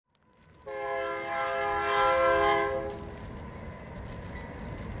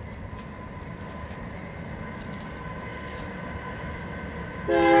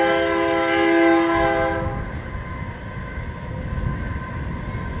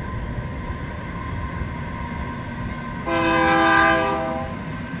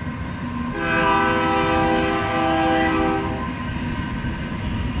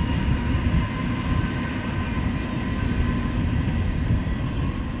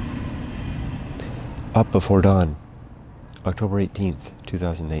Up Before Dawn, October 18th,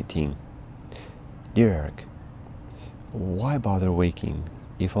 2019. Dear Eric, why bother waking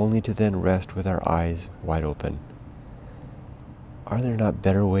if only to then rest with our eyes wide open? Are there not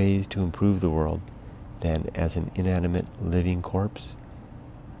better ways to improve the world than as an inanimate living corpse,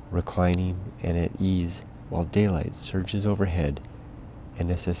 reclining and at ease while daylight surges overhead and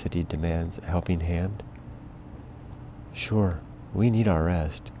necessity demands a helping hand? Sure, we need our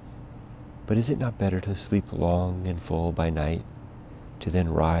rest, but is it not better to sleep long and full by night, to then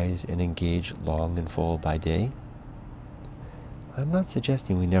rise and engage long and full by day? I'm not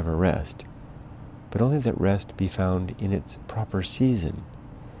suggesting we never rest, but only that rest be found in its proper season,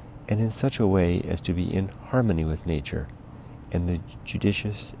 and in such a way as to be in harmony with nature and the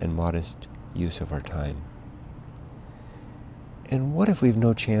judicious and modest use of our time. And what if we've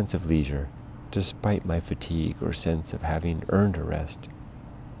no chance of leisure, despite my fatigue or sense of having earned a rest?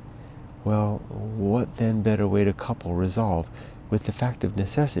 Well, what then better way to couple resolve with the fact of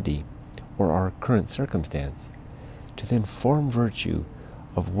necessity, or our current circumstance, to then form virtue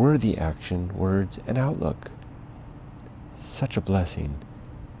of worthy action, words, and outlook? Such a blessing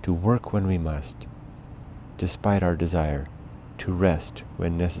to work when we must, despite our desire to rest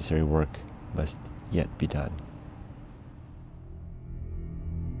when necessary work must yet be done.